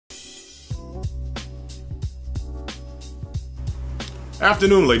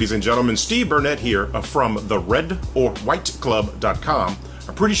Afternoon, ladies and gentlemen. Steve Burnett here from THEREDORWHITECLUB.com.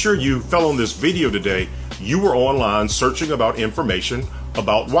 I'm pretty sure you fell on this video today. You were online searching about information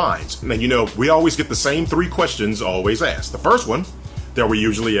about wines. And you know, we always get the same three questions always asked. The first one that we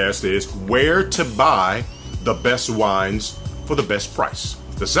usually ask is where to buy the best wines for the best price.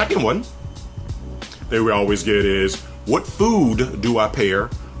 The second one that we always get is what food do I pair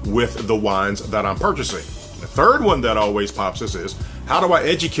with the wines that I'm purchasing? The third one that always pops us is how do I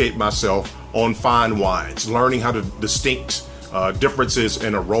educate myself on fine wines, learning how to distinct differences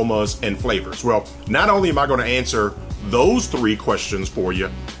in aromas and flavors. Well, not only am I going to answer those three questions for you,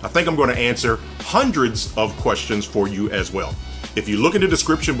 I think I'm going to answer hundreds of questions for you as well. If you look in the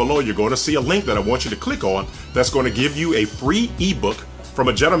description below, you're going to see a link that I want you to click on that's going to give you a free ebook from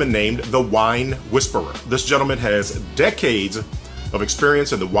a gentleman named The Wine Whisperer. This gentleman has decades of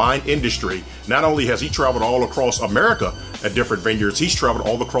experience in the wine industry. Not only has he traveled all across America at different vineyards, he's traveled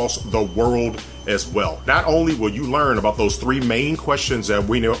all across the world as well. Not only will you learn about those three main questions that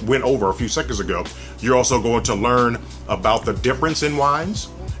we went over a few seconds ago, you're also going to learn about the difference in wines.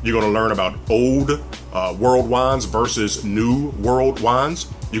 You're going to learn about old world wines versus new world wines.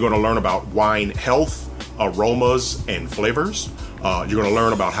 You're going to learn about wine health, aromas, and flavors. You're going to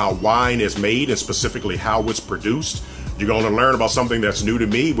learn about how wine is made and specifically how it's produced. You're going to learn about something that's new to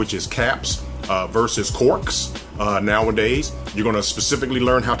me, which is caps versus corks nowadays. You're going to specifically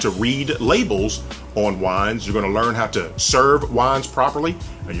learn how to read labels on wines. You're going to learn how to serve wines properly.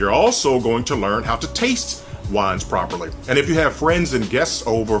 And you're also going to learn how to taste wines properly. And if you have friends and guests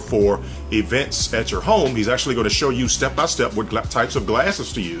over for events at your home, he's actually going to show you step by step what types of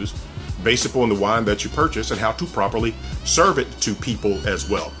glasses to use based upon the wine that you purchase and how to properly serve it to people as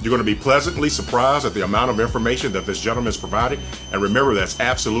well. You're going to be pleasantly surprised at the amount of information that this gentleman is providing. And remember, that's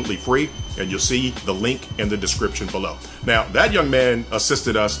absolutely free, and you'll see the link in the description below. Now, that young man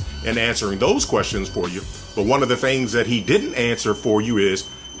assisted us in answering those questions for you, but one of the things that he didn't answer for you is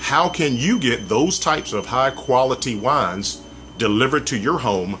how can you get those types of high quality wines delivered to your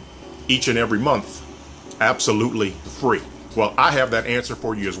home each and every month absolutely free? Well, I have that answer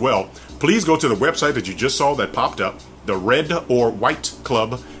for you as well. Please go to the website that you just saw that popped up,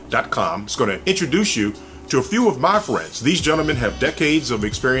 THEREDORWHITECLUB.com. It's going to introduce you to a few of my friends. These gentlemen have decades of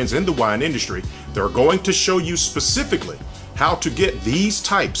experience in the wine industry. They're going to show you specifically how to get these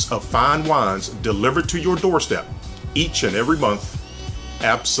types of fine wines delivered to your doorstep each and every month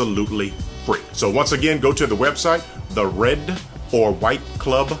absolutely free. So once again, go to the website,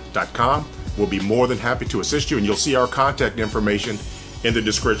 THEREDORWHITECLUB.com. We'll be more than happy to assist you, and you'll see our contact information in the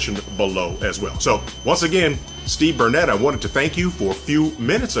description below as well. So once again, Steve Burnett, I wanted to thank you for a few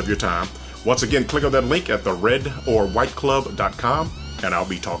minutes of your time. Once again, click on that link at THEREDORWHITECLUB.com, and I'll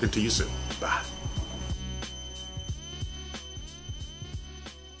be talking to you soon. Bye.